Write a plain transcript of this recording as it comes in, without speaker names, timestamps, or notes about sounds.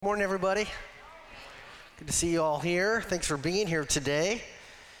Morning, everybody. Good to see you all here. Thanks for being here today.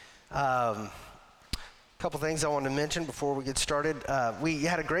 A couple things I want to mention before we get started. We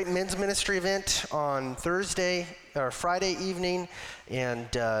had a great men's ministry event on Friday evening,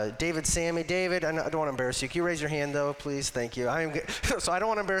 and David, I don't want to embarrass you. Can you raise your hand, though, please? Thank you. So I don't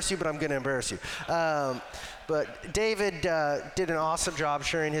want to embarrass you, but I'm going to embarrass you. But David did an awesome job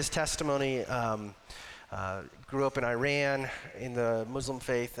sharing his testimony. Grew up in Iran in the Muslim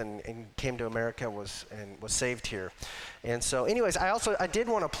faith and came to America was saved here. And so anyways, I did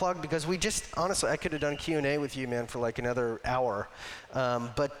want to plug, because honestly, I could have done Q&A with you, man, for like another hour.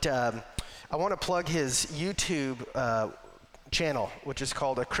 But I want to plug his YouTube channel, which is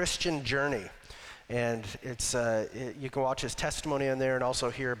called A Christian Journey. And you can watch his testimony on there and also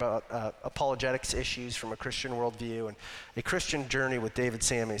hear about apologetics issues from a Christian worldview and A Christian Journey with David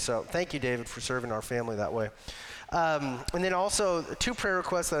Sammy. So thank you, David, for serving our family that way. And then also 2 prayer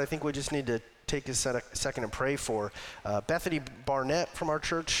requests that I think we just need to take a second and pray for. Bethany Barnett from our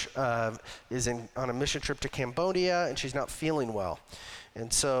church is on a mission trip to Cambodia, and she's not feeling well.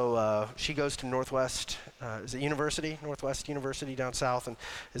 And so she goes to Northwest University down south, and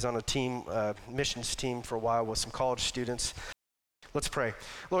is on a missions team for a while with some college students. Let's pray.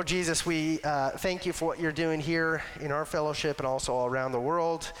 Lord Jesus, we thank you for what you're doing here in our fellowship and also all around the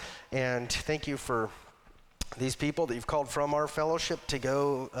world. And thank you for these people that you've called from our fellowship to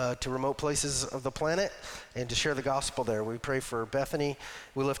go to remote places of the planet and to share the gospel there. We pray for Bethany.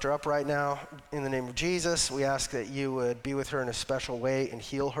 We lift her up right now in the name of Jesus. We ask that you would be with her in a special way and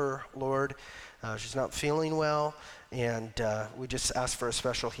heal her, Lord. She's not feeling well, and we just ask for a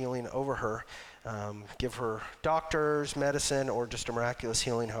special healing over her. Give her doctors, medicine, or just a miraculous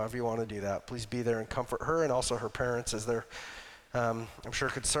healing, however you want to do that. Please be there and comfort her and also her parents as they're I'm sure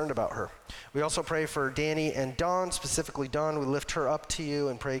concerned about her. We also pray for Danny and Dawn, specifically Dawn. We lift her up to you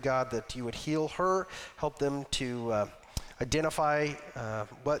and pray, God, that you would heal her, help them to identify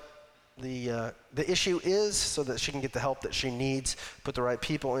what the issue is so that she can get the help that she needs, put the right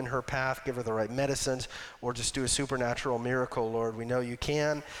people in her path, give her the right medicines, or just do a supernatural miracle, Lord. We know you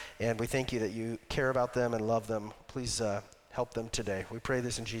can, and we thank you that you care about them and love them. Please help them today. We pray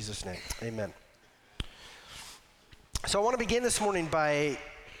this in Jesus' name. Amen. So I want to begin this morning by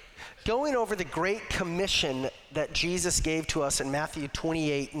going over the Great Commission that Jesus gave to us in Matthew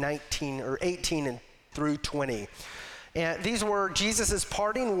 18 and through 20. And these were Jesus'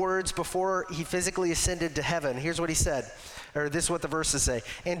 parting words before he physically ascended to heaven. Here's what he said, or this is what the verses say.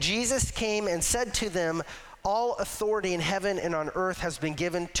 And Jesus came and said to them, "All authority in heaven and on earth has been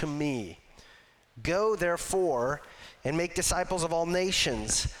given to me. Go, therefore, and make disciples of all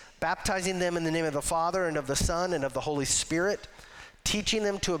nations, baptizing them in the name of the Father and of the Son and of the Holy Spirit, teaching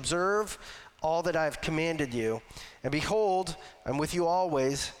them to observe all that I have commanded you. And behold, I'm with you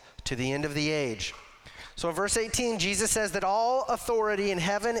always to the end of the age." So in verse 18, Jesus says that all authority in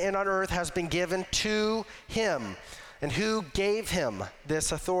heaven and on earth has been given to him. And who gave him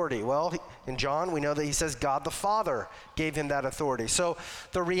this authority? Well, in John, we know that he says God the Father gave him that authority. So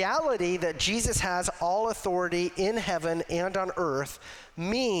the reality that Jesus has all authority in heaven and on earth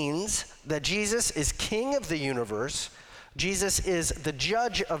means that Jesus is King of the universe, Jesus is the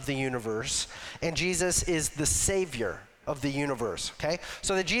judge of the universe, and Jesus is the Savior of the universe, okay?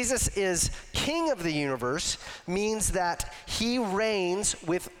 So that Jesus is King of the universe means that he reigns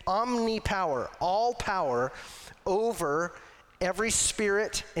with omnipower, all power, over every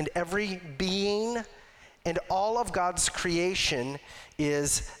spirit and every being, and all of God's creation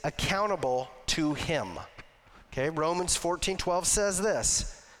is accountable to him. Okay, Romans 14:12 says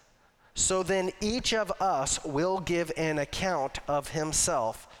this, "So then each of us will give an account of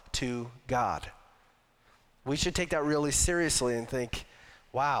himself to God." We should take that really seriously and think,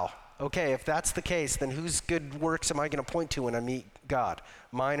 wow, okay, if that's the case, then whose good works am I going to point to when I meet God?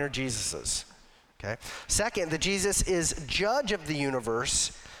 Mine or Jesus's? Okay. Second, that Jesus is judge of the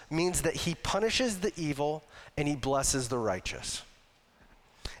universe means that he punishes the evil and he blesses the righteous.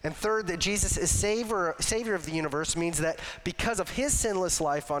 And third, that Jesus is Savior of the universe means that because of his sinless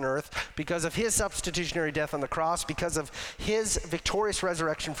life on earth, because of his substitutionary death on the cross, because of his victorious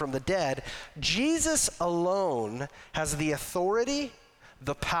resurrection from the dead, Jesus alone has the authority,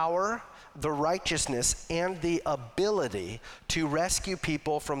 the power, the righteousness, and the ability to rescue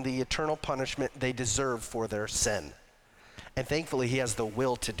people from the eternal punishment they deserve for their sin. And thankfully, he has the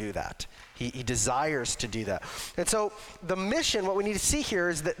will to do that. He desires to do that. And so the mission, what we need to see here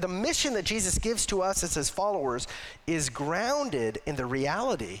is that the mission that Jesus gives to us as his followers is grounded in the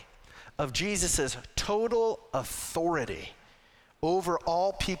reality of Jesus' total authority over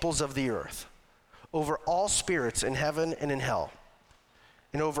all peoples of the earth, over all spirits in heaven and in hell.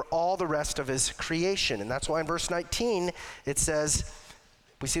 and over all the rest of his creation. And that's why in verse 19 it says,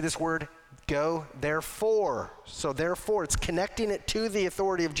 we see this word, go therefore. So therefore, it's connecting it to the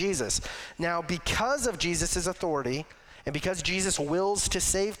authority of Jesus. Now, because of Jesus' authority, and because Jesus wills to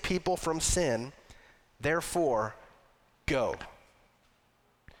save people from sin, therefore, go.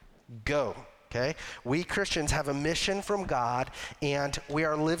 Go. Okay? We Christians have a mission from God, and we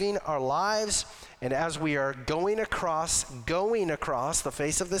are living our lives, and as we are going across the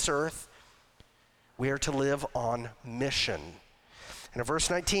face of this earth, we are to live on mission. And in verse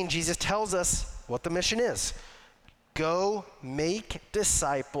 19, Jesus tells us what the mission is. Go make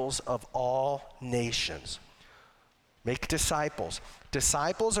disciples of all nations. Make disciples.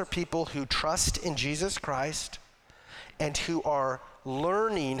 Disciples are people who trust in Jesus Christ and who are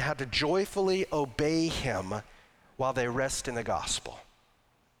learning how to joyfully obey him while they rest in the gospel.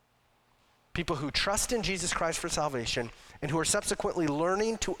 People who trust in Jesus Christ for salvation and who are subsequently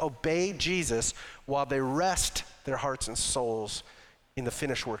learning to obey Jesus while they rest their hearts and souls in the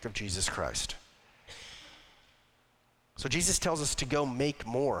finished work of Jesus Christ. So Jesus tells us to go make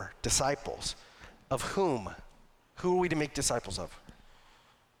more disciples. Of whom? Who are we to make disciples of?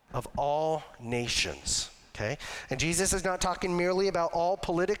 Of all nations. Okay? And Jesus is not talking merely about all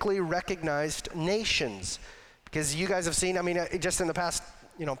politically recognized nations. Because you guys have seen, just in the past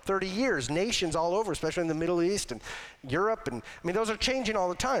 30 years, nations all over, especially in the Middle East and Europe, and those are changing all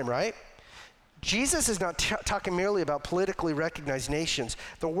the time, right? Jesus is not talking merely about politically recognized nations.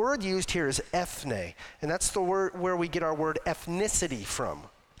 The word used here is ethne, and that's the word where we get our word ethnicity from.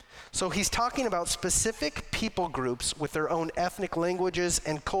 So he's talking about specific people groups with their own ethnic languages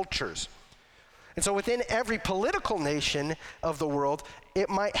and cultures. And so within every political nation of the world, it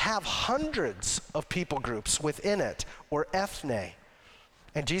might have hundreds of people groups within it, or ethne.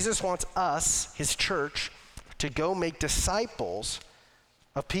 And Jesus wants us, his church, to go make disciples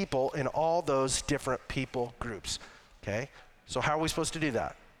of people in all those different people groups. Okay? So how are we supposed to do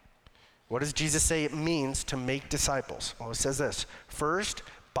that? What does Jesus say it means to make disciples? Well, it says this. First,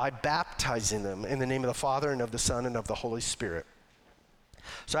 by baptizing them in the name of the Father and of the Son and of the Holy Spirit.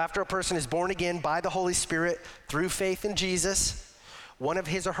 So after a person is born again by the Holy Spirit through faith in Jesus, one of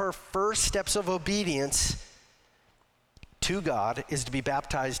his or her first steps of obedience to God is to be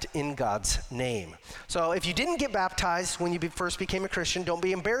baptized in God's name. So if you didn't get baptized when you first became a Christian, don't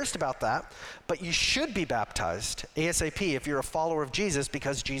be embarrassed about that, but you should be baptized ASAP if you're a follower of Jesus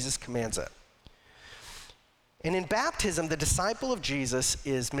because Jesus commands it. And in baptism, the disciple of Jesus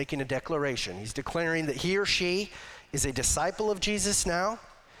is making a declaration. He's declaring that he or she is a disciple of Jesus now,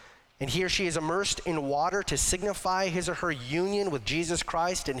 and he or she is immersed in water to signify his or her union with Jesus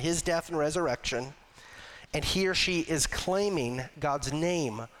Christ in his death and resurrection, and he or she is claiming God's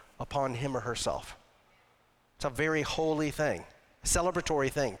name upon him or herself. It's a very holy thing, a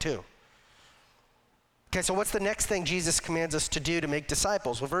celebratory thing too. Okay, so what's the next thing Jesus commands us to do to make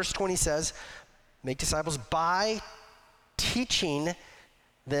disciples? Well, verse 20 says, make disciples by teaching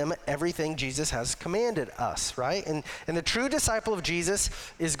them everything Jesus has commanded us, right? And the true disciple of Jesus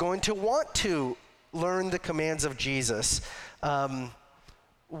is going to want to learn the commands of Jesus.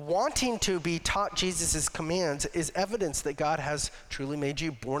 Wanting to be taught Jesus' commands is evidence that God has truly made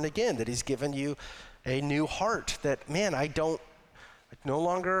you born again, that he's given you a new heart, that, man, I no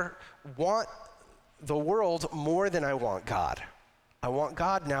longer want the world more than I want God. I want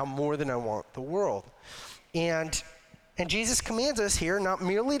God now more than I want the world. And Jesus commands us here not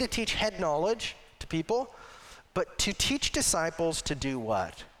merely to teach head knowledge to people, but to teach disciples to do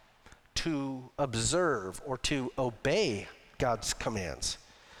what? To observe or to obey God's commands.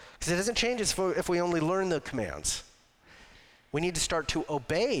 Because it doesn't change if we only learn the commands. We need to start to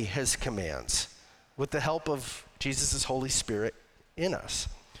obey his commands with the help of Jesus' Holy Spirit in us.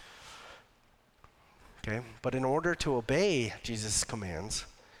 Okay, but in order to obey Jesus' commands,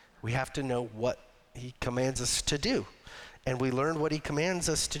 we have to know what he commands us to do. And we learn what he commands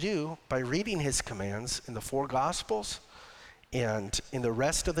us to do by reading his commands in the 4 Gospels and in the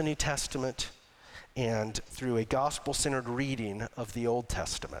rest of the New Testament and through a gospel-centered reading of the Old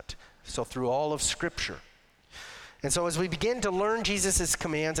Testament. So through all of Scripture. And so as we begin to learn Jesus'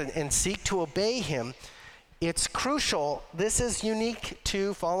 commands and seek to obey him, it's crucial, this is unique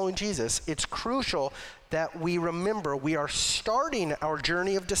to following Jesus, it's crucial that we remember we are starting our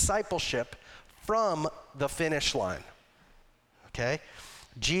journey of discipleship from the finish line, okay?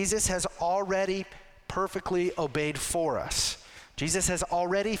 Jesus has already perfectly obeyed for us. Jesus has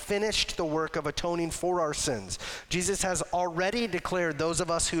already finished the work of atoning for our sins. Jesus has already declared those of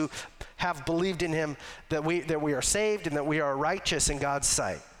us who have believed in him that we are saved and that we are righteous in God's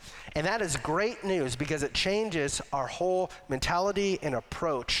sight. And that is great news because it changes our whole mentality and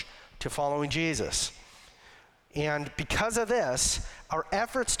approach to following Jesus. And because of this, our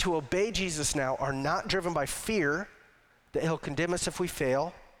efforts to obey Jesus now are not driven by fear that he'll condemn us if we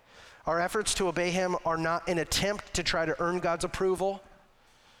fail. Our efforts to obey him are not an attempt to try to earn God's approval.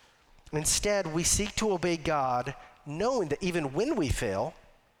 Instead, we seek to obey God knowing that even when we fail,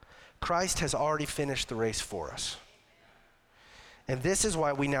 Christ has already finished the race for us. And this is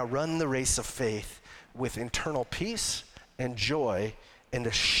why we now run the race of faith with internal peace and joy and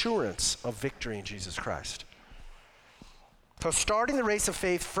assurance of victory in Jesus Christ. So starting the race of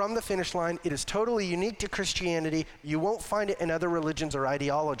faith from the finish line, it is totally unique to Christianity. You won't find it in other religions or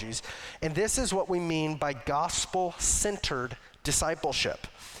ideologies. And this is what we mean by gospel-centered discipleship.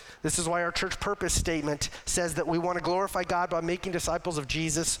 This is why our church purpose statement says that we want to glorify God by making disciples of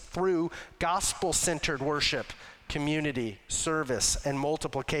Jesus through gospel-centered worship, community, service, and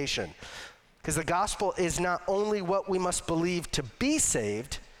multiplication. Because the gospel is not only what we must believe to be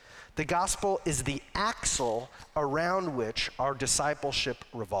saved, the gospel is the axle around which our discipleship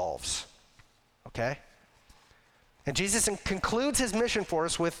revolves. Okay? And Jesus concludes his mission for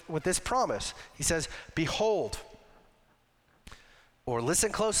us with this promise. He says, behold, or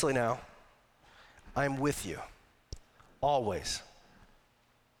listen closely now, I'm with you always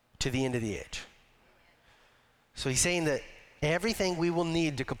to the end of the age. So he's saying that everything we will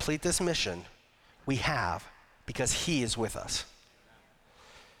need to complete this mission, we have because he is with us.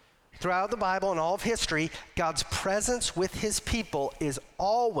 Throughout the Bible and all of history, God's presence with his people is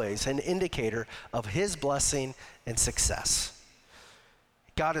always an indicator of his blessing and success.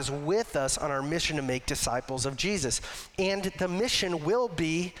 God is with us on our mission to make disciples of Jesus. And the mission will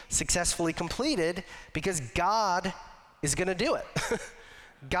be successfully completed because God is going to do it.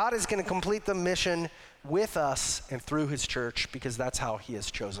 God is going to complete the mission with us and through his church because that's how he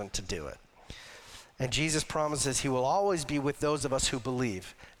has chosen to do it. And Jesus promises he will always be with those of us who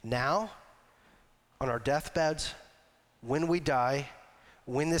believe. Now, on our deathbeds, when we die,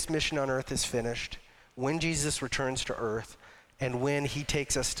 when this mission on earth is finished, when Jesus returns to earth, and when he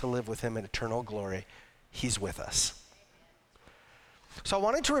takes us to live with him in eternal glory, he's with us. So I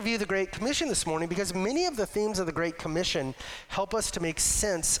wanted to review the Great Commission this morning because many of the themes of the Great Commission help us to make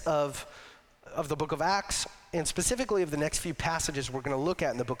sense of the book of Acts, and specifically of the next few passages we're going to look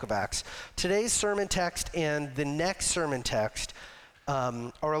at in the book of Acts. Today's sermon text and the next sermon text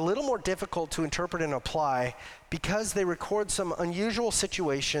are a little more difficult to interpret and apply because they record some unusual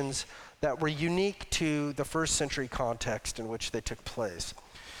situations that were unique to the first century context in which they took place.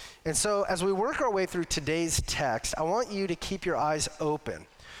 And so as we work our way through today's text, I want you to keep your eyes open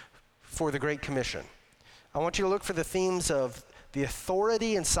for the Great Commission. I want you to look for the themes of the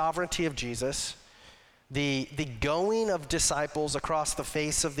authority and sovereignty of Jesus, the going of disciples across the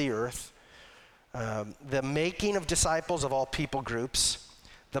face of the earth, the making of disciples of all people groups,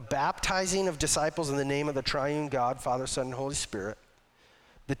 the baptizing of disciples in the name of the triune God, Father, Son, and Holy Spirit,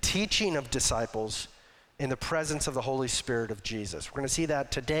 the teaching of disciples in the presence of the Holy Spirit of Jesus. We're going to see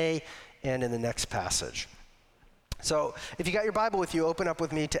that today and in the next passage. So if you got your Bible with you, open up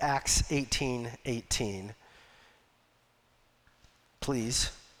with me to Acts 18:18.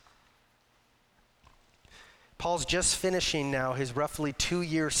 Please. Paul's just finishing now his roughly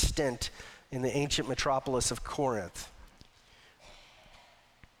 2-year stint in the ancient metropolis of Corinth.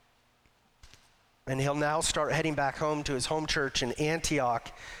 And he'll now start heading back home to his home church in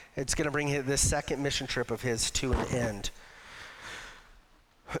Antioch. It's going to bring this second mission trip of his to an end.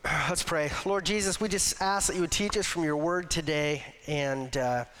 Let's pray. Lord Jesus, we just ask that you would teach us from your word today and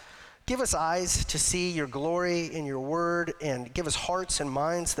give us eyes to see your glory in your word and give us hearts and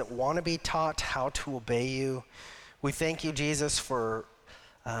minds that want to be taught how to obey you. We thank you, Jesus, for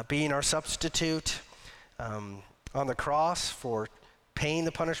being our substitute on the cross, for paying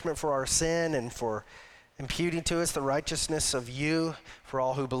the punishment for our sin and for imputing to us the righteousness of you for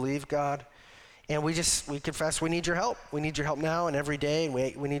all who believe, God. And we confess we need your help. We need your help now and every day, and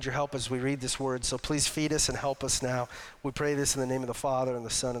we need your help as we read this word. So please feed us and help us now. We pray this in the name of the Father and the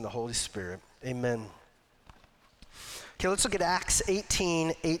Son and the Holy Spirit. Amen. Okay, let's look at Acts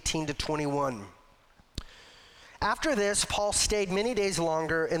 18:18-21. After this, Paul stayed many days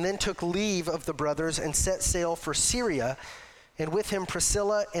longer and then took leave of the brothers and set sail for Syria, and with him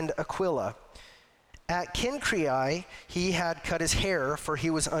Priscilla and Aquila. At Cenchreae, he had cut his hair, for he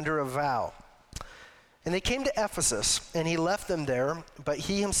was under a vow. And they came to Ephesus, and he left them there, but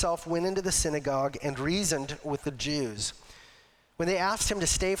he himself went into the synagogue and reasoned with the Jews. When they asked him to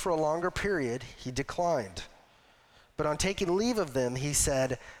stay for a longer period, he declined. But on taking leave of them, he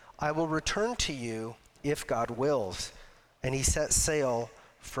said, I will return to you if God wills. And he set sail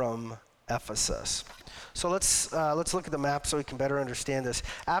from Ephesus. So let's look at the map so we can better understand this.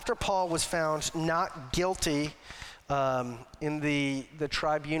 After Paul was found not guilty in the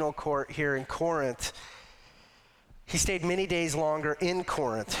tribunal court here in Corinth, he stayed many days longer in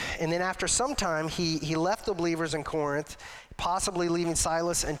Corinth. And then after some time, he left the believers in Corinth, possibly leaving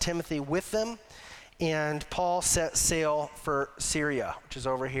Silas and Timothy with them. And Paul set sail for Syria, which is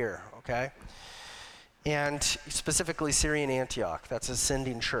over here, okay? And specifically Syrian Antioch. That's a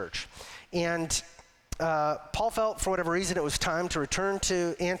sending church. And Paul felt, for whatever reason, it was time to return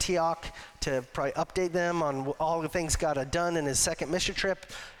to Antioch to probably update them on all the things God had done in his second mission trip.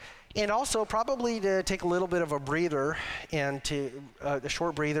 And also probably to take a little bit of a breather and a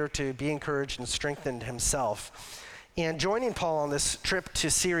short breather to be encouraged and strengthened himself. And joining Paul on this trip to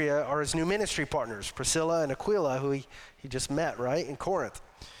Syria are his new ministry partners, Priscilla and Aquila, who he just met, right, in Corinth.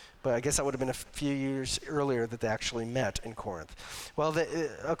 But I guess that would have been a few years earlier that they actually met in Corinth. Well,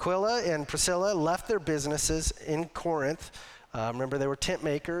 Aquila and Priscilla left their businesses in Corinth. Remember, they were tent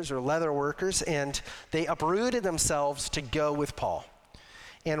makers or leather workers, and they uprooted themselves to go with Paul.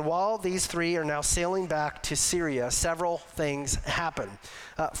 And while these three are now sailing back to Syria, several things happen.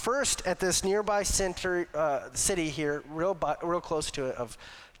 First, at this nearby city here, real close to it, of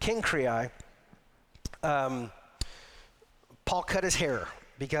Cenchreae, Paul cut his hair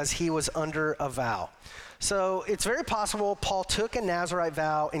because he was under a vow. So it's very possible Paul took a Nazirite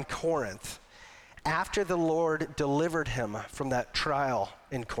vow in Corinth after the Lord delivered him from that trial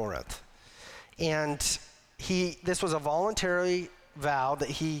in Corinth. And this was a voluntary vow that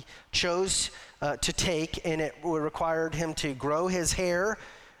he chose to take, and it required him to grow his hair,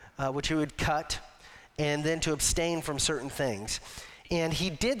 which he would cut, and then to abstain from certain things. And he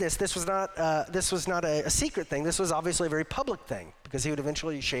did this. This was not a secret thing. This was obviously a very public thing because he would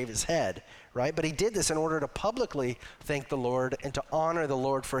eventually shave his head, right? But he did this in order to publicly thank the Lord and to honor the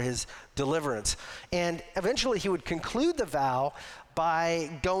Lord for his deliverance. And eventually he would conclude the vow by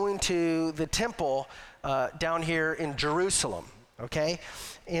going to the temple down here in Jerusalem. Okay,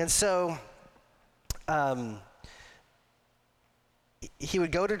 and so he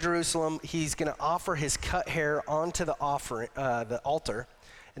would go to Jerusalem. He's going to offer his cut hair onto the altar,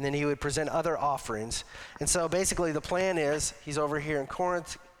 and then he would present other offerings. And so basically the plan is he's over here in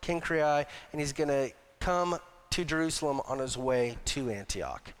Corinth, Cenchreae, and he's going to come to Jerusalem on his way to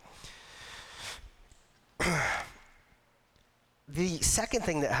Antioch. The second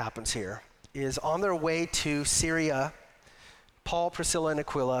thing that happens here is on their way to Syria, Paul, Priscilla, and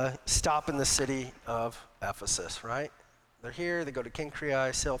Aquila stop in the city of Ephesus, right? They're here, they go to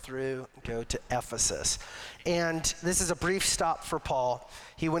Cenchreae, sail through, go to Ephesus. And this is a brief stop for Paul.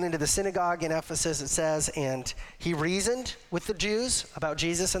 He went into the synagogue in Ephesus, it says, and he reasoned with the Jews about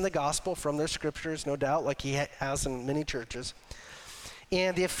Jesus and the gospel from their scriptures, no doubt, like he has in many churches.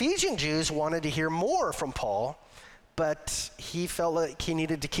 And the Ephesian Jews wanted to hear more from Paul, but he felt like he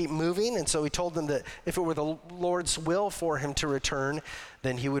needed to keep moving, and so he told them that if it were the Lord's will for him to return,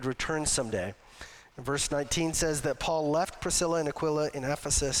 then he would return someday. And verse 19 says that Paul left Priscilla and Aquila in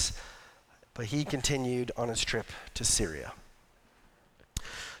Ephesus, but he continued on his trip to Syria.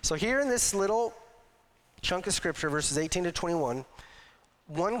 So here in this little chunk of scripture, verses 18 to 21,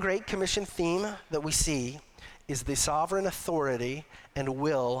 one Great Commission theme that we see is the sovereign authority and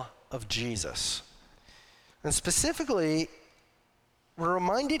will of Jesus. And specifically, we're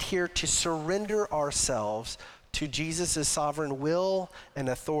reminded here to surrender ourselves to Jesus' sovereign will and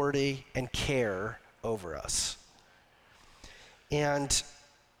authority and care over us. And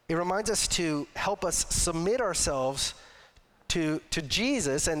it reminds us to help us submit ourselves to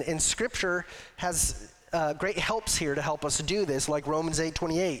Jesus, and Scripture has great helps here to help us do this, like Romans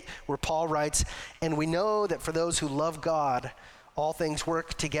 8:28, where Paul writes, "And we know that for those who love God, all things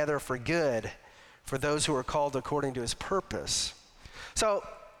work together for good, for those who are called according to his purpose." So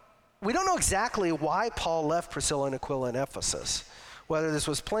we don't know exactly why Paul left Priscilla and Aquila in Ephesus, whether this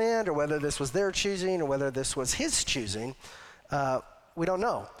was planned or whether this was their choosing or whether this was his choosing. We don't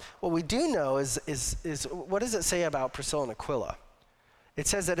know. What we do know is what does it say about Priscilla and Aquila? It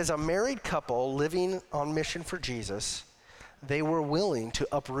says that as a married couple living on mission for Jesus, they were willing to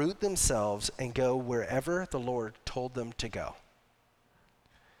uproot themselves and go wherever the Lord told them to go.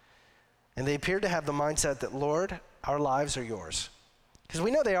 And they appeared to have the mindset that, Lord, our lives are yours. Because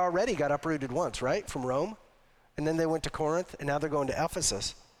we know they already got uprooted once, right, from Rome. And then they went to Corinth, and now they're going to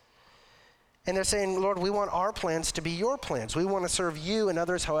Ephesus. And they're saying, Lord, we want our plans to be your plans. We want to serve you and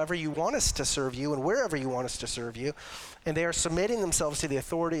others however you want us to serve you and wherever you want us to serve you. And they are submitting themselves to the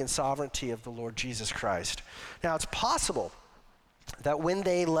authority and sovereignty of the Lord Jesus Christ. Now, it's possible that when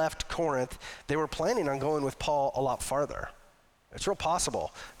they left Corinth, they were planning on going with Paul a lot farther. It's real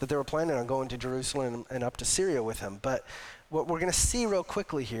possible that they were planning on going to Jerusalem and up to Syria with him. But what we're going to see real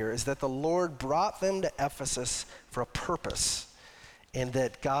quickly here is that the Lord brought them to Ephesus for a purpose, and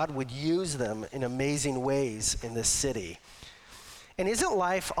that God would use them in amazing ways in this city. And isn't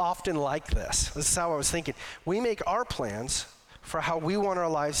life often like this? This is how I was thinking. We make our plans for how we want our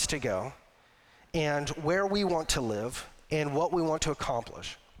lives to go, and where we want to live, and what we want to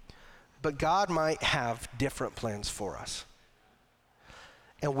accomplish. But God might have different plans for us.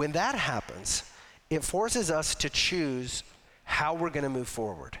 And when that happens, it forces us to choose how we're going to move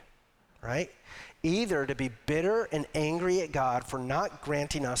forward, right? Either to be bitter and angry at God for not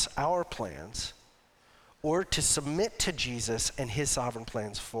granting us our plans, or to submit to Jesus and his sovereign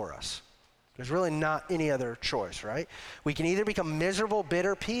plans for us. There's really not any other choice, right? We can either become miserable,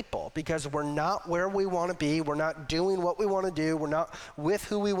 bitter people because we're not where we want to be, we're not doing what we want to do, we're not with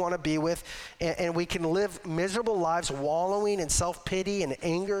who we want to be with, and we can live miserable lives wallowing in self-pity and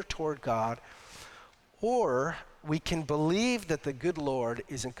anger toward God, or we can believe that the good Lord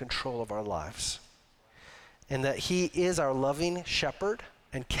is in control of our lives and that he is our loving shepherd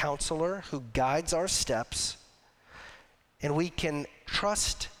and counselor who guides our steps, and we can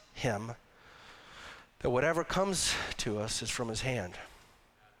trust him that whatever comes to us is from his hand.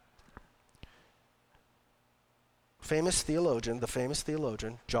 The famous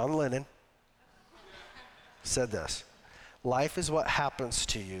theologian, John Lennon, said this: life is what happens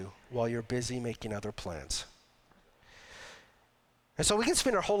to you while you're busy making other plans. And so we can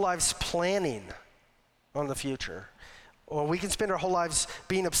spend our whole lives planning on the future, or we can spend our whole lives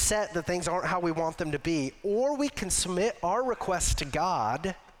being upset that things aren't how we want them to be, or we can submit our requests to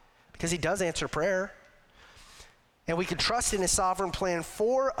God, because he does answer prayer, and we can trust in his sovereign plan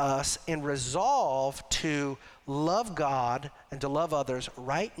for us and resolve to love God and to love others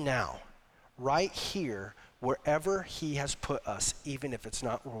right now, right here, wherever he has put us, even if it's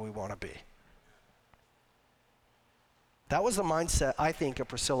not where we want to be. That was the mindset, I think, of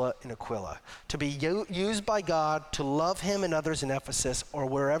Priscilla and Aquila, to be used by God to love him and others in Ephesus or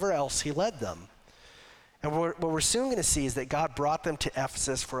wherever else he led them. And what we're soon going to see is that God brought them to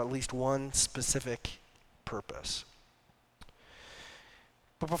Ephesus for at least one specific purpose.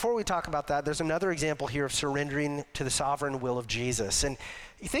 But before we talk about that, there's another example here of surrendering to the sovereign will of Jesus. And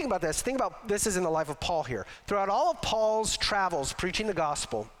you think about this is in the life of Paul here. Throughout all of Paul's travels preaching the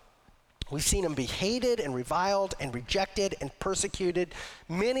gospel, we've seen him be hated and reviled and rejected and persecuted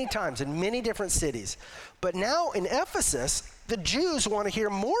many times in many different cities. But now in Ephesus, the Jews want to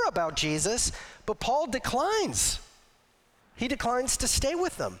hear more about Jesus, but Paul declines. He declines to stay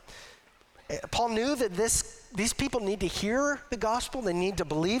with them. Paul knew that these people need to hear the gospel, they need to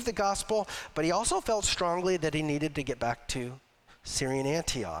believe the gospel, but he also felt strongly that he needed to get back to Syrian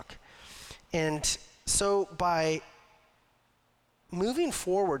Antioch. And so by moving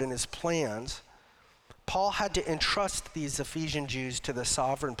forward in his plans, Paul had to entrust these Ephesian Jews to the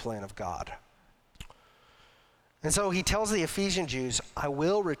sovereign plan of God. And so he tells the Ephesian Jews, I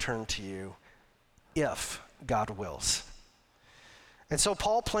will return to you if God wills. And so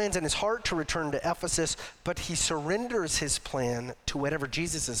Paul plans in his heart to return to Ephesus, but he surrenders his plan to whatever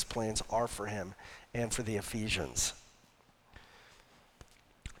Jesus' plans are for him and for the Ephesians.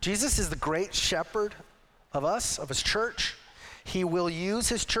 Jesus is the great shepherd of us, of his church. He will use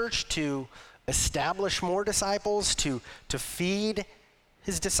his church to establish more disciples, to feed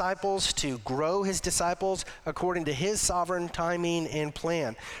his disciples, to grow his disciples according to his sovereign timing and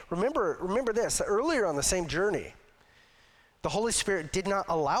plan. Remember this, earlier on the same journey, the Holy Spirit did not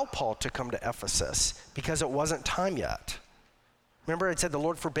allow Paul to come to Ephesus because it wasn't time yet. Remember, it said the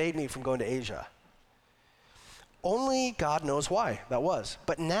Lord forbade me from going to Asia. Only God knows why that was.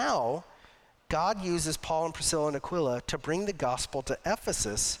 But now, God uses Paul and Priscilla and Aquila to bring the gospel to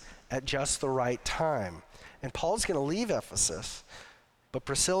Ephesus at just the right time. And Paul's going to leave Ephesus, but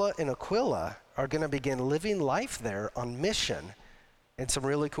Priscilla and Aquila are going to begin living life there on mission, and some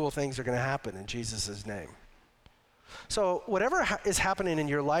really cool things are going to happen in Jesus' name. So whatever is happening in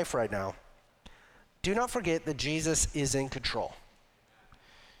your life right now, do not forget that Jesus is in control.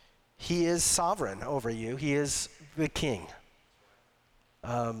 He is sovereign over you. He is the king.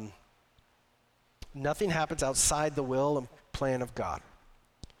 Nothing happens outside the will and plan of God.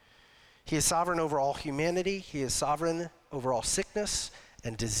 He is sovereign over all humanity. He is sovereign over all sickness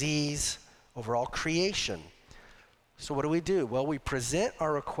and disease, over all creation. So what do? Well, we present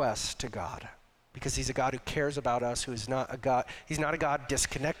our requests to God because he's a God who cares about us, who is not a God, he's not a God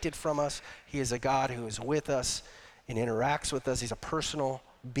disconnected from us. He is a God who is with us and interacts with us. He's a personal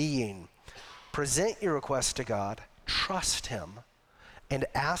being. Present your requests to God, trust him, and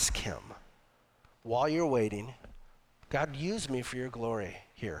ask him while you're waiting God, use me for your glory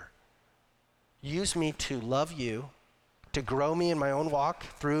here. Use me to love you, to grow me in my own walk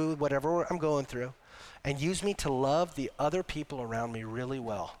through whatever I'm going through, and use me to love the other people around me really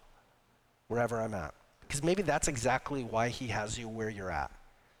well, wherever I'm at. Because maybe that's exactly why he has you where you're at.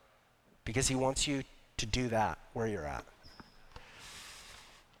 Because he wants you to do that where you're at.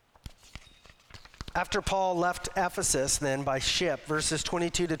 After Paul left Ephesus then by ship, verses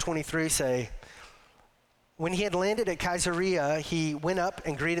 22 to 23 say, when he had landed at Caesarea, he went up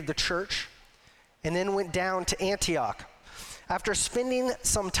and greeted the church and then went down to Antioch. After spending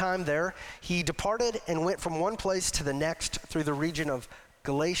some time there, he departed and went from one place to the next through the region of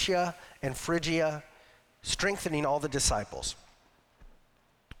Galatia and Phrygia, strengthening all the disciples.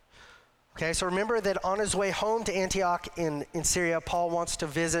 Okay, so remember that on his way home to Antioch in Syria, Paul wants to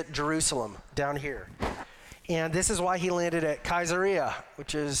visit Jerusalem down here. And this is why he landed at Caesarea,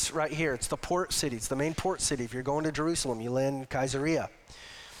 which is right here. It's the port city. It's the main port city. If you're going to Jerusalem, you land in Caesarea.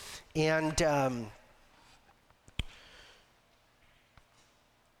 And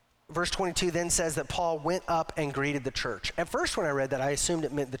verse 22 then says that Paul went up and greeted the church. At first when I read that, I assumed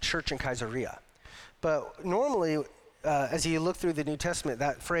it meant the church in Caesarea. But normally, as you look through the New Testament,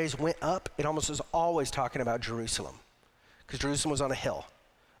 that phrase went up, it almost is always talking about Jerusalem, because Jerusalem was on a hill.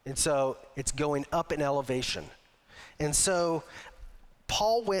 And so it's going up in elevation. And so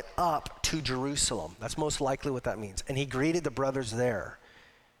Paul went up to Jerusalem. That's most likely what that means. And he greeted the brothers there.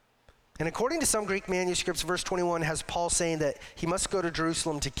 And according to some Greek manuscripts, verse 21 has Paul saying that he must go to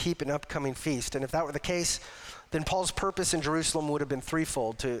Jerusalem to keep an upcoming feast. And if that were the case, then Paul's purpose in Jerusalem would have been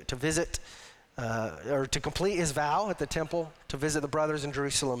threefold: to visit or to complete his vow at the temple, to visit the brothers in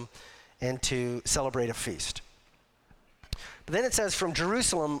Jerusalem, and to celebrate a feast. But then it says from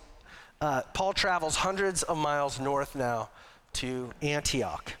Jerusalem, Paul travels hundreds of miles north now to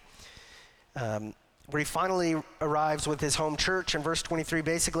Antioch, where he finally arrives with his home church. In verse 23,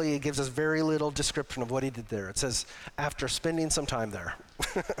 basically, it gives us very little description of what he did there. It says, after spending some time there.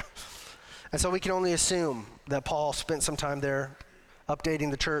 And so we can only assume that Paul spent some time there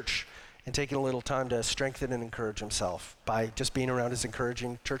updating the church and taking a little time to strengthen and encourage himself by just being around his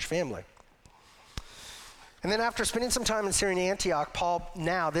encouraging church family. And then after spending some time in Syrian Antioch, Paul,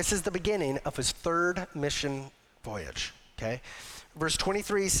 now this is the beginning of his third mission voyage, okay? Verse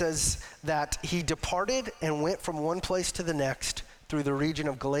 23 says that he departed and went from one place to the next through the region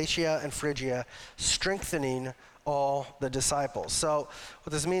of Galatia and Phrygia, strengthening all the disciples. So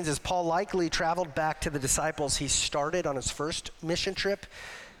what this means is Paul likely traveled back to the disciples he started on his first mission trip,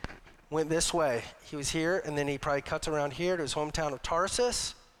 went this way. He was here, and then he probably cuts around here to his hometown of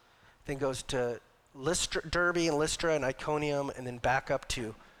Tarsus, then goes to Derbe and Lystra and Iconium, and then back up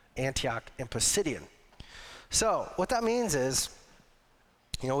to Antioch and Pisidian. So what that means is,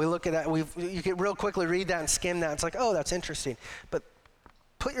 we look at that, you can real quickly read that and skim that. It's like, oh, that's interesting. But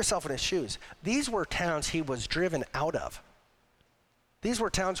put yourself in his shoes. These were towns he was driven out of. These were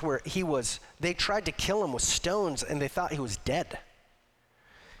towns where they tried to kill him with stones, and they thought he was dead.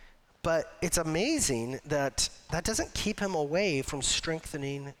 But it's amazing that doesn't keep him away from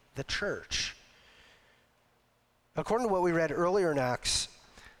strengthening the church. According to what we read earlier in Acts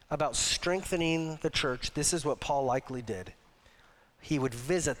about strengthening the church, this is what Paul likely did. He would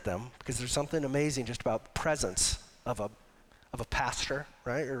visit them, because there's something amazing just about the presence of a pastor,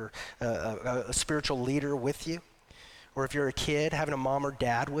 right? Or a spiritual leader with you. Or if you're a kid, having a mom or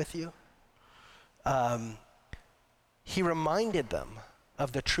dad with you. He reminded them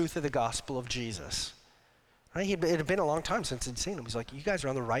of the truth of the gospel of Jesus. Right? It had been a long time since he'd seen them. He's like, you guys are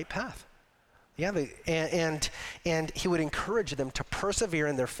on the right path. Yeah, and he would encourage them to persevere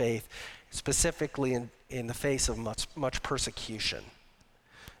in their faith, specifically in the face of much persecution.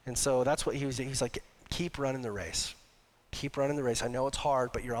 And so that's what he's like, keep running the race. Keep running the race. I know it's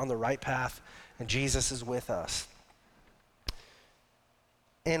hard, but you're on the right path, and Jesus is with us.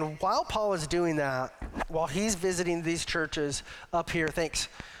 And while Paul is doing that, while he's visiting these churches up here,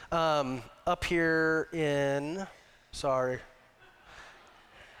 up here in,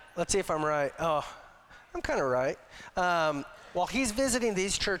 let's see if I'm right. Oh, I'm kind of right. While he's visiting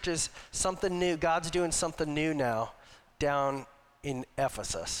these churches, something new, God's doing something new now down in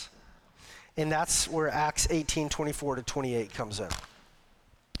Ephesus. And that's where Acts 18:24 to 28 comes in.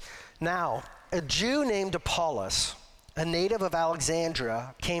 Now, a Jew named Apollos, a native of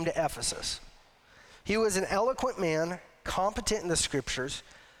Alexandria, came to Ephesus. He was an eloquent man, competent in the scriptures.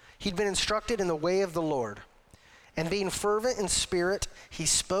 He'd been instructed in the way of the Lord. And being fervent in spirit, he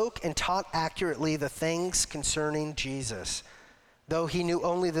spoke and taught accurately the things concerning Jesus, though he knew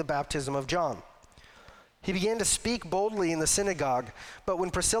only the baptism of John. He began to speak boldly in the synagogue, but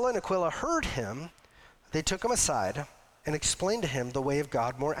when Priscilla and Aquila heard him, they took him aside and explained to him the way of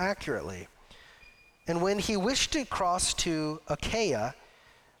God more accurately. And when he wished to cross to Achaia,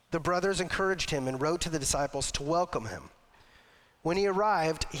 the brothers encouraged him and wrote to the disciples to welcome him. When he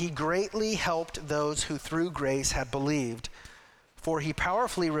arrived, he greatly helped those who through grace had believed, for he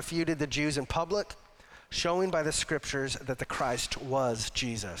powerfully refuted the Jews in public, showing by the scriptures that the Christ was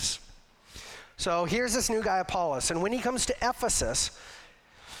Jesus. So here's this new guy, Apollos, and when he comes to Ephesus,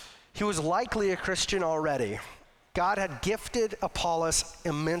 he was likely a Christian already. God had gifted Apollos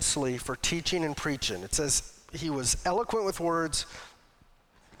immensely for teaching and preaching. It says he was eloquent with words.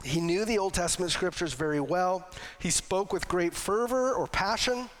 He knew the Old Testament scriptures very well. He spoke with great fervor or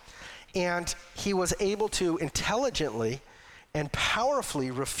passion, and he was able to intelligently and powerfully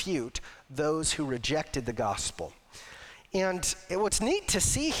refute those who rejected the gospel. And what's neat to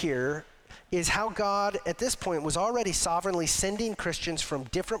see here is how God, at this point, was already sovereignly sending Christians from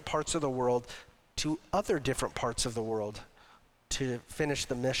different parts of the world to other different parts of the world to finish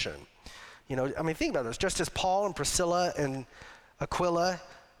the mission. Think about this. Just as Paul and Priscilla and Aquila,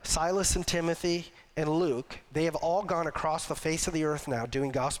 Silas and Timothy and Luke, they have all gone across the face of the earth now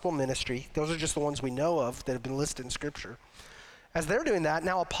doing gospel ministry. Those are just the ones we know of that have been listed in Scripture. As they're doing that,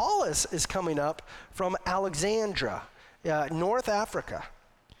 now Apollos is coming up from Alexandria, North Africa,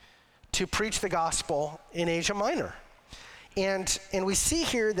 to preach the gospel in Asia Minor. And we see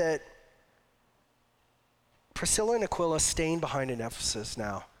here that Priscilla and Aquila staying behind in Ephesus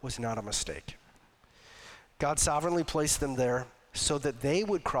now was not a mistake. God sovereignly placed them there so that they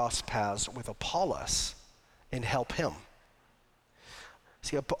would cross paths with Apollos and help him.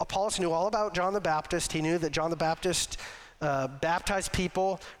 See, Apollos knew all about John the Baptist. He knew that John the Baptist baptized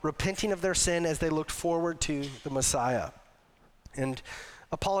people, repenting of their sin as they looked forward to the Messiah. And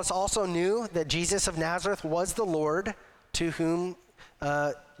Apollos also knew that Jesus of Nazareth was the Lord to whom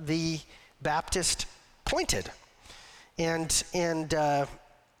the Baptist pointed. And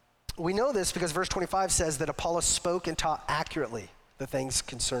we know this because verse 25 says that Apollos spoke and taught accurately the things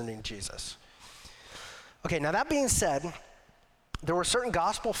concerning Jesus. Okay, now that being said, there were certain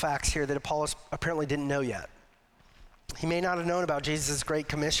gospel facts here that Apollos apparently didn't know yet. He may not have known about Jesus' Great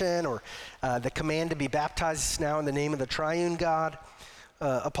Commission or the command to be baptized now in the name of the triune God.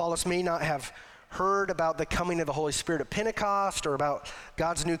 Apollos may not have heard about the coming of the Holy Spirit at Pentecost or about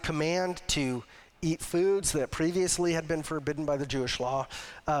God's new command to eat foods that previously had been forbidden by the Jewish law.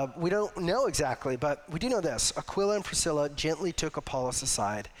 We don't know exactly, but we do know this. Aquila and Priscilla gently took Apollos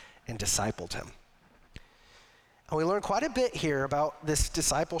aside and discipled him. And we learn quite a bit here about this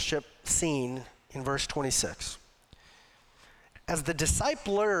discipleship scene in verse 26. As the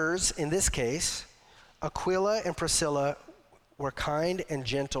disciplers, in this case, Aquila and Priscilla were kind and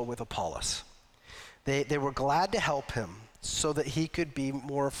gentle with Apollos. They were glad to help him so that he could be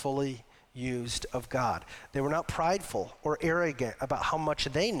more fully used of God. They were not prideful or arrogant about how much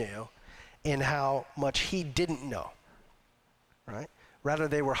they knew and how much he didn't know, right? Rather,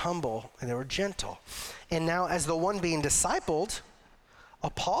 they were humble and they were gentle. And now, as the one being discipled,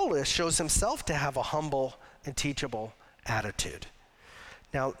 Apollos shows himself to have a humble and teachable attitude.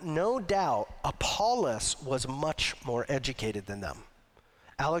 Now, no doubt, Apollos was much more educated than them.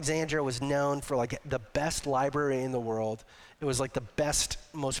 Alexandria was known for like the best library in the world. It was like the best,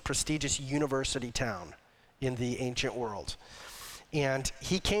 most prestigious university town in the ancient world. And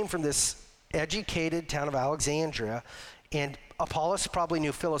he came from this educated town of Alexandria, and Apollos probably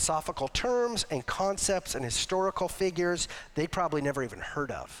knew philosophical terms and concepts and historical figures they'd probably never even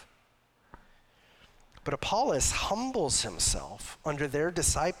heard of. But Apollos humbles himself under their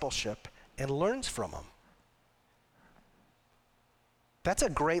discipleship and learns from them. That's a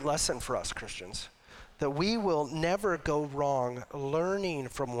great lesson for us Christians, that we will never go wrong learning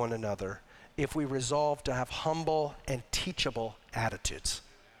from one another if we resolve to have humble and teachable attitudes.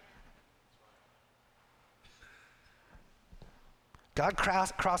 God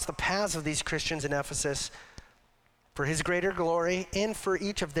crossed the paths of these Christians in Ephesus for his greater glory and for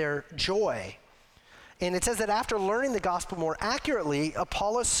each of their joy. And it says that after learning the gospel more accurately,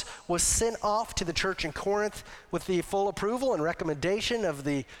 Apollos was sent off to the church in Corinth with the full approval and recommendation of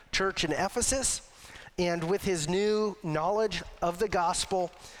the church in Ephesus. And with his new knowledge of the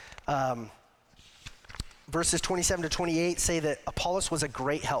gospel, verses 27 to 28 say that Apollos was a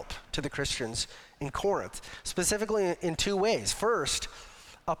great help to the Christians in Corinth, specifically in two ways. First,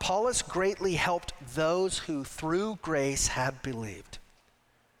 Apollos greatly helped those who through grace had believed.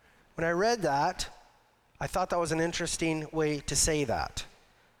 When I read that, I thought that was an interesting way to say that.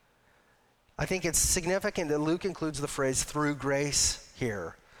 I think it's significant that Luke includes the phrase through grace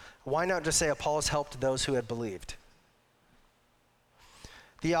here. Why not just say Apollos helped those who had believed?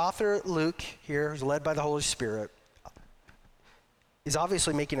 The author, Luke, here, is led by the Holy Spirit, is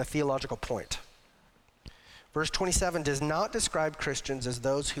obviously making a theological point. Verse 27 does not describe Christians as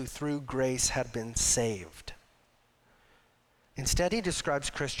those who through grace had been saved. Instead, he describes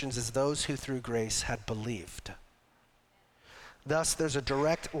Christians as those who through grace had believed. Thus, there's a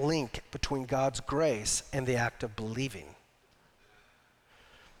direct link between God's grace and the act of believing.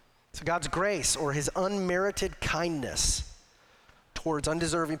 So God's grace, or his unmerited kindness towards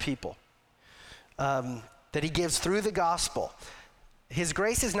undeserving people that he gives through the gospel, his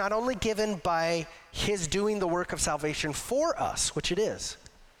grace is not only given by his doing the work of salvation for us, which it is.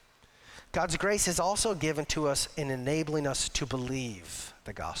 God's grace is also given to us in enabling us to believe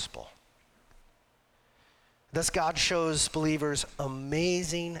the gospel. Thus, God shows believers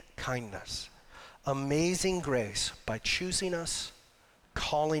amazing kindness, amazing grace by choosing us,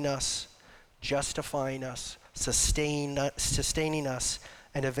 calling us, justifying us, sustaining us,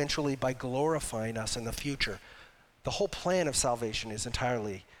 and eventually by glorifying us in the future. The whole plan of salvation is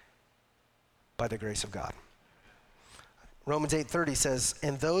entirely by the grace of God. Romans 8:30 says,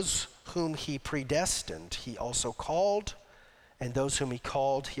 "And those whom he predestined, he also called, and those whom he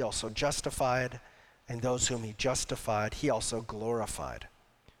called, he also justified, and those whom he justified, he also glorified."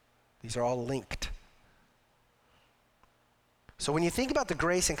 These are all linked. So when you think about the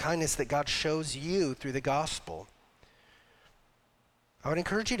grace and kindness that God shows you through the gospel, I would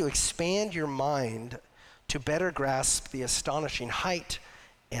encourage you to expand your mind to better grasp the astonishing height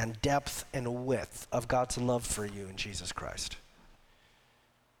and depth and width of God's love for you in Jesus Christ.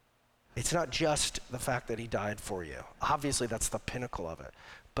 It's not just the fact that he died for you. Obviously, that's the pinnacle of it.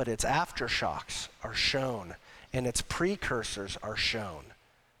 But its aftershocks are shown, and its precursors are shown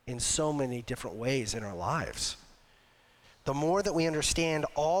in so many different ways in our lives. The more that we understand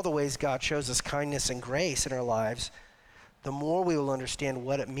all the ways God shows us kindness and grace in our lives, the more we will understand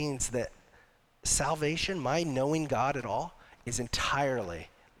what it means that salvation, my knowing God at all, is entirely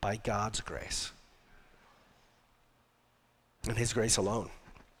by God's grace and his grace alone.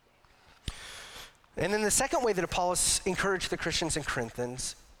 And then the second way that Apollos encouraged the Christians in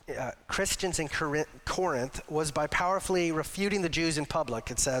Corinth was by powerfully refuting the Jews in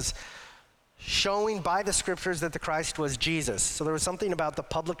public. It says, showing by the scriptures that the Christ was Jesus. So there was something about the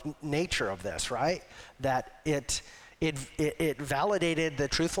public nature of this, right? That it validated the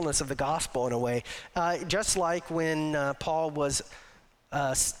truthfulness of the gospel in a way. Just like when Paul was,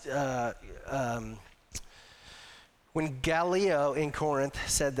 when Gallio in Corinth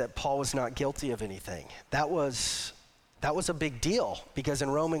said that Paul was not guilty of anything. That was a big deal because in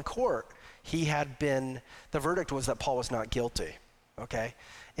Roman court, the verdict was that Paul was not guilty, okay?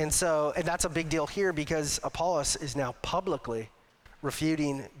 And that's a big deal here because Apollos is now publicly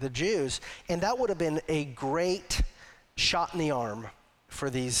refuting the Jews, and that would have been a great shot in the arm for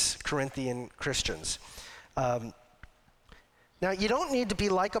these Corinthian Christians. Now, you don't need to be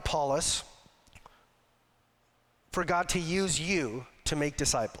like Apollos for God to use you to make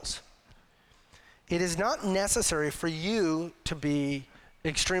disciples. It is not necessary for you to be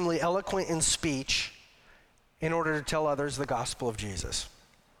extremely eloquent in speech in order to tell others the gospel of Jesus.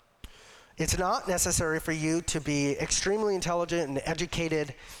 It's not necessary for you to be extremely intelligent and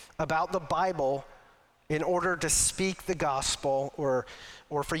educated about the Bible in order to speak the gospel or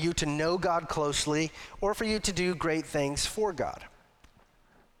for you to know God closely or for you to do great things for God.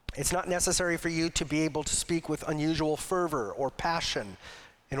 It's not necessary for you to be able to speak with unusual fervor or passion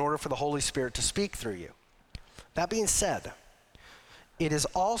in order for the Holy Spirit to speak through you. That being said, it is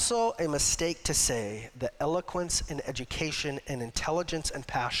also a mistake to say that eloquence and education and intelligence and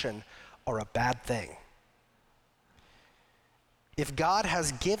passion are a bad thing. If God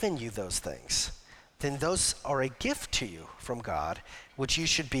has given you those things, then those are a gift to you from God, which you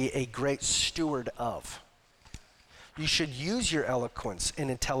should be a great steward of. You should use your eloquence and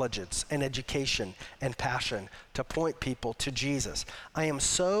intelligence and education and passion to point people to Jesus. I am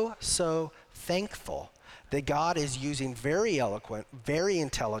so thankful that God is using very eloquent, very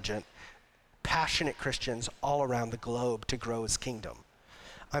intelligent, passionate Christians all around the globe to grow his kingdom.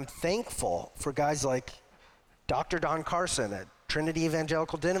 I'm thankful for guys like Dr. Don Carson at Trinity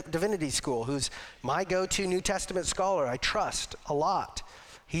Evangelical Divinity School, who's my go-to New Testament scholar. I trust a lot.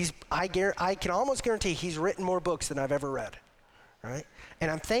 I can almost guarantee he's written more books than I've ever read, right?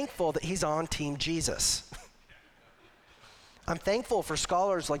 And I'm thankful that he's on Team Jesus. I'm thankful for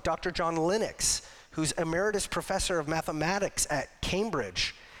scholars like Dr. John Lennox, who's emeritus professor of mathematics at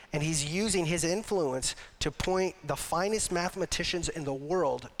Cambridge, and he's using his influence to point the finest mathematicians in the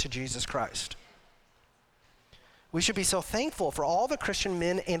world to Jesus Christ. We should be so thankful for all the Christian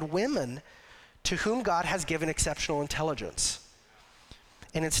men and women to whom God has given exceptional intelligence.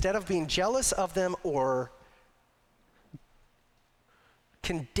 And instead of being jealous of them or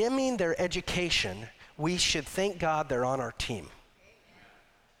condemning their education, we should thank God they're on our team.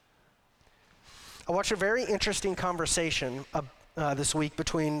 I watched a very interesting conversation this week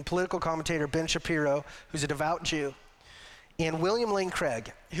between political commentator Ben Shapiro, who's a devout Jew, and William Lane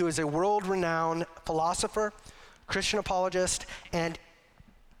Craig, who is a world-renowned philosopher, Christian apologist, and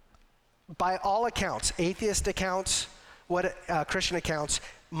by all accounts, atheist accounts, Christian accounts,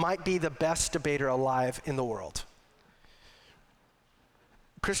 might be the best debater alive in the world.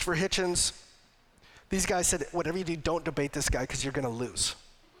 Christopher Hitchens, these guys said, whatever you do, don't debate this guy because you're going to lose,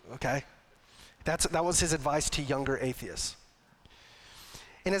 okay? That was his advice to younger atheists.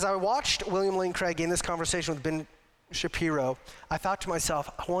 And as I watched William Lane Craig in this conversation with Ben Shapiro, I thought to myself,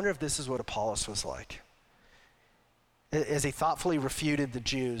 I wonder if this is what Apollos was like, as he thoughtfully refuted the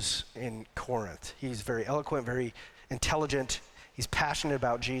Jews in Corinth. He's very eloquent, very intelligent. He's passionate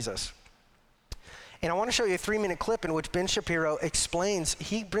about Jesus. And I want to show you a 3-minute clip in which Ben Shapiro explains,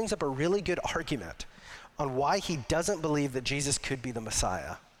 he brings up a really good argument on why he doesn't believe that Jesus could be the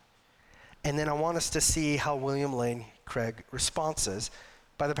Messiah. And then I want us to see how William Lane Craig responds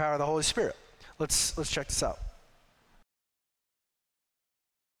by the power of the Holy Spirit. Let's check this out.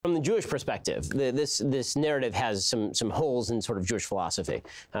 From the Jewish perspective, this narrative has some holes in sort of Jewish philosophy.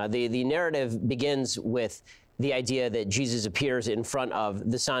 The narrative begins with the idea that Jesus appears in front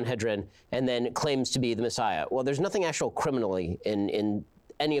of the Sanhedrin and then claims to be the Messiah. Well, there's nothing actual criminally in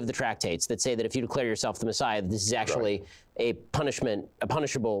any of the tractates that say that if you declare yourself the Messiah, this is actually a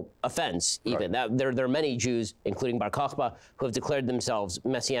punishable offense even. Right. There are many Jews, including Bar Kokhba, who have declared themselves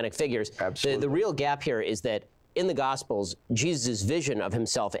messianic figures. Absolutely. The real gap here is that in the Gospels, Jesus' vision of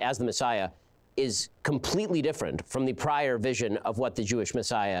himself as the Messiah is completely different from the prior vision of what the Jewish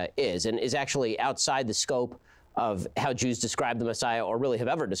Messiah is, and is actually outside the scope of how Jews describe the Messiah, or really have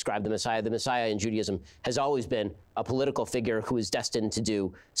ever described the Messiah. The Messiah in Judaism has always been a political figure who is destined to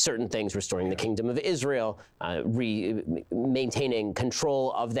do certain things, restoring the kingdom of Israel, maintaining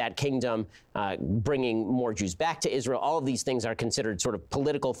control of that kingdom, bringing more Jews back to Israel. All of these things are considered sort of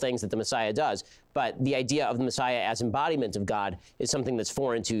political things that the Messiah does. But the idea of the Messiah as embodiment of God is something that's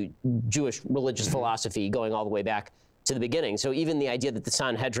foreign to Jewish religious philosophy going all the way back to the beginning. So even the idea that the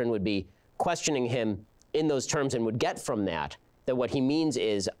Sanhedrin would be questioning him in those terms and would get from that what he means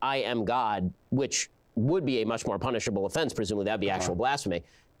is, I am God, which would be a much more punishable offense. Presumably that'd be actual blasphemy.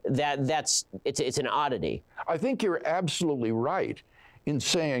 It's an oddity. I think you're absolutely right in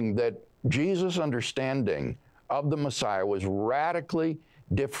saying that Jesus' understanding of the Messiah was radically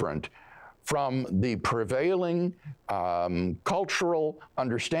different from the prevailing cultural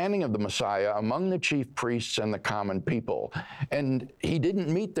understanding of the Messiah among the chief priests and the common people. And he didn't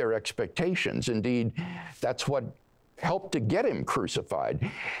meet their expectations. Indeed, that's what helped to get him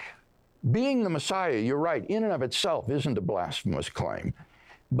crucified. Being the Messiah, you're right, in and of itself isn't a blasphemous claim.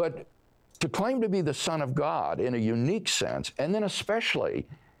 But to claim to be the Son of God in a unique sense, and then especially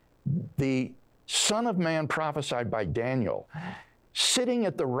the Son of Man prophesied by Daniel, sitting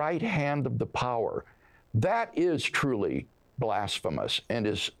at the right hand of the power, that is truly blasphemous and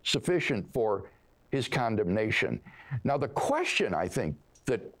is sufficient for his condemnation. Now, the question, I think,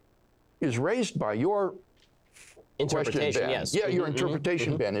 that is raised by your interpretation, question, Ben, yes. your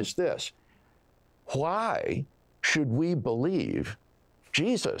interpretation, Ben, is this. Why should we believe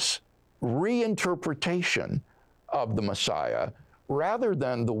Jesus' reinterpretation of the Messiah rather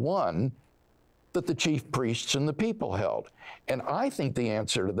than the one that the chief priests and the people held? And I think the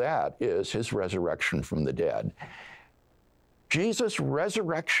answer to that is his resurrection from the dead. Jesus'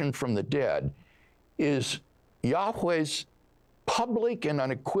 resurrection from the dead is Yahweh's public and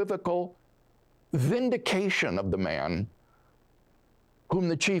unequivocal vindication of the man whom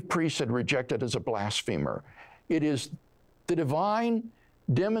the chief priests had rejected as a blasphemer. It is the divine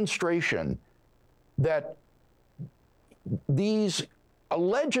demonstration that these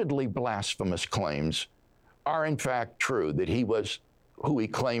allegedly blasphemous claims are in fact true, that he was who he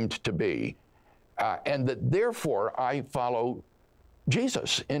claimed to be, and that therefore I follow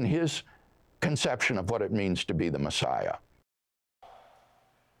Jesus in his conception of what it means to be the Messiah.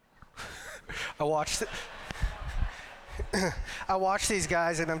 I watch these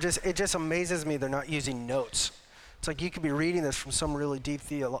guys, and it just amazes me they're not using notes. It's like you could be reading this from some really deep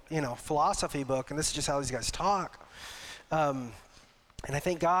philosophy book, and this is just how these guys talk. And I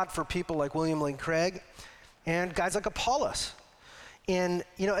thank God for people like William Lane Craig and guys like Apollos. And,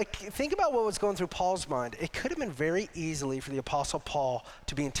 think about what was going through Paul's mind. It could have been very easily for the Apostle Paul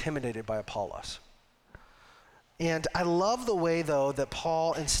to be intimidated by Apollos. And I love the way, though, that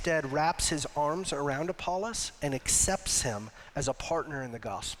Paul instead wraps his arms around Apollos and accepts him as a partner in the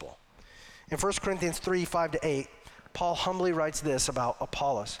gospel. In 1 Corinthians 3, 5-8, Paul humbly writes this about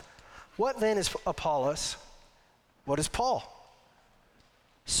Apollos. What then is Apollos? What is Paul?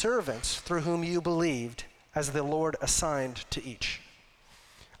 Servants through whom you believed, as the Lord assigned to each.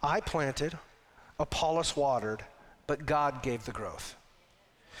 I planted, Apollos watered, but God gave the growth.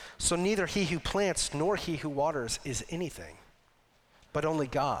 So neither he who plants nor he who waters is anything, but only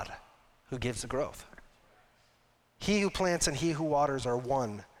God who gives the growth. He who plants and he who waters are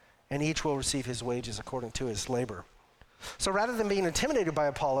one, and each will receive his wages according to his labor. So rather than being intimidated by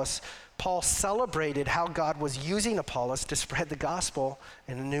Apollos, Paul celebrated how God was using Apollos to spread the gospel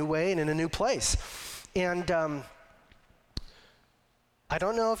in a new way and in a new place. And I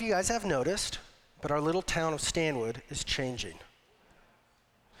don't know if you guys have noticed, but our little town of Stanwood is changing.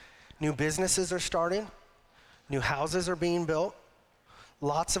 New businesses are starting. New houses are being built.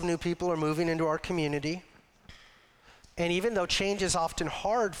 Lots of new people are moving into our community. And even though change is often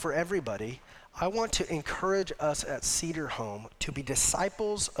hard for everybody, I want to encourage us at Cedar Home to be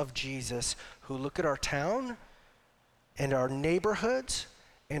disciples of Jesus who look at our town and our neighborhoods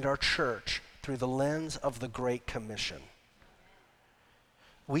and our church through the lens of the Great Commission.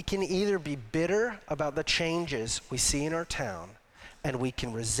 We can either be bitter about the changes we see in our town, and we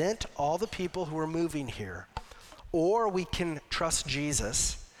can resent all the people who are moving here, or we can trust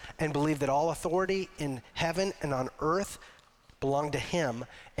Jesus and believe that all authority in heaven and on earth belong to him,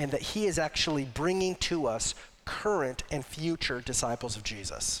 and that he is actually bringing to us current and future disciples of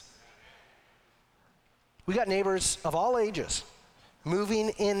Jesus. We got neighbors of all ages moving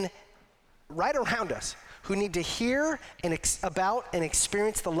in right around us who need to hear about and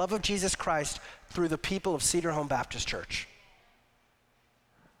experience the love of Jesus Christ through the people of Cedar Home Baptist Church.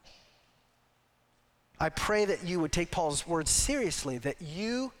 I pray that you would take Paul's words seriously, that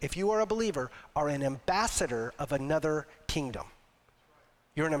you, if you are a believer, are an ambassador of another kingdom.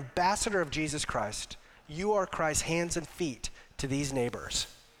 You're an ambassador of Jesus Christ. You are Christ's hands and feet to these neighbors.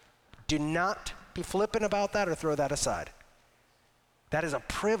 Do not be flippant about that or throw that aside. That is a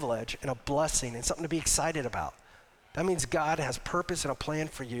privilege and a blessing and something to be excited about. That means God has purpose and a plan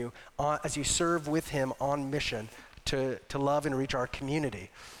for you as you serve with him on mission to love and reach our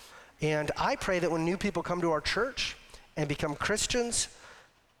community. And I pray that when new people come to our church and become Christians,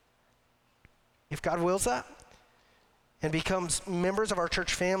 if God wills that, and becomes members of our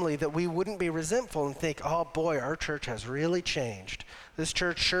church family, that we wouldn't be resentful and think, oh boy, our church has really changed. This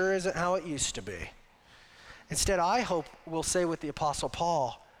church sure isn't how it used to be. Instead, I hope we'll say with the Apostle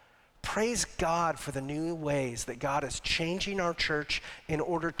Paul, praise God for the new ways that God is changing our church in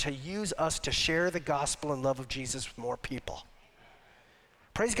order to use us to share the gospel and love of Jesus with more people.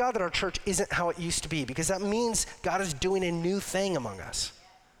 Praise God that our church isn't how it used to be, because that means God is doing a new thing among us.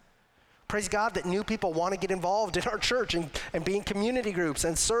 Praise God that new people want to get involved in our church and be in community groups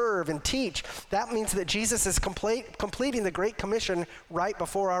and serve and teach. That means that Jesus is completing the Great Commission right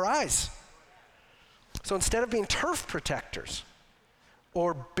before our eyes. So instead of being turf protectors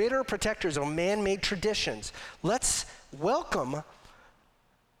or bitter protectors of man-made traditions, let's welcome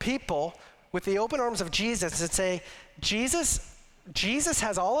people with the open arms of Jesus and say, Jesus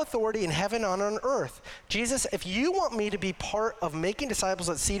has all authority in heaven and on earth. Jesus, if you want me to be part of making disciples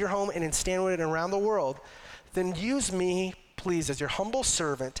at Cedar Home and in Stanwood and around the world, then use me, please, as your humble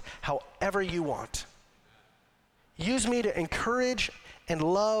servant, however you want. Use me to encourage and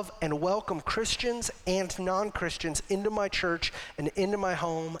love and welcome Christians and non-Christians into my church and into my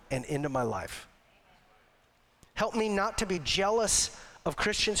home and into my life. Help me not to be jealous of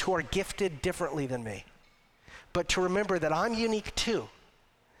Christians who are gifted differently than me, but to remember that I'm unique too,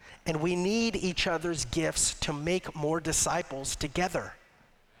 and we need each other's gifts to make more disciples together.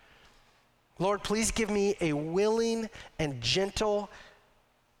 Lord, please give me a willing and gentle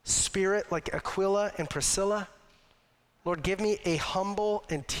spirit like Aquila and Priscilla. Lord, give me a humble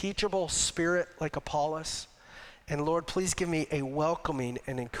and teachable spirit like Apollos. And Lord, please give me a welcoming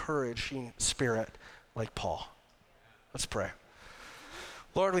and encouraging spirit like Paul. Let's pray.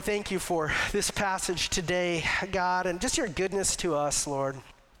 Lord, we thank you for this passage today, God, and just your goodness to us, Lord.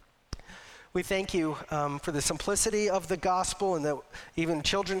 We thank you for the simplicity of the gospel and that even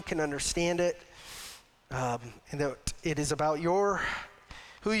children can understand it, and that it is about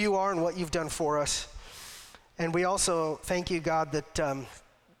who you are and what you've done for us. And we also thank you, God, that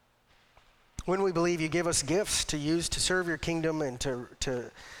when we believe, you give us gifts to use to serve your kingdom and to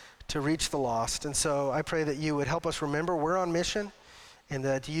reach the lost. And so I pray that you would help us remember we're on mission, and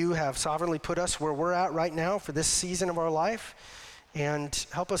that you have sovereignly put us where we're at right now for this season of our life. And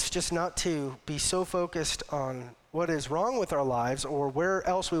help us just not to be so focused on what is wrong with our lives or where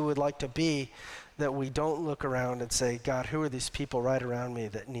else we would like to be, that we don't look around and say, God, who are these people right around me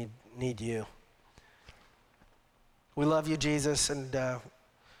that need you? We love you, Jesus, and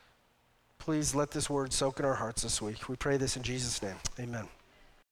please let this word soak in our hearts this week. We pray this in Jesus' name. Amen.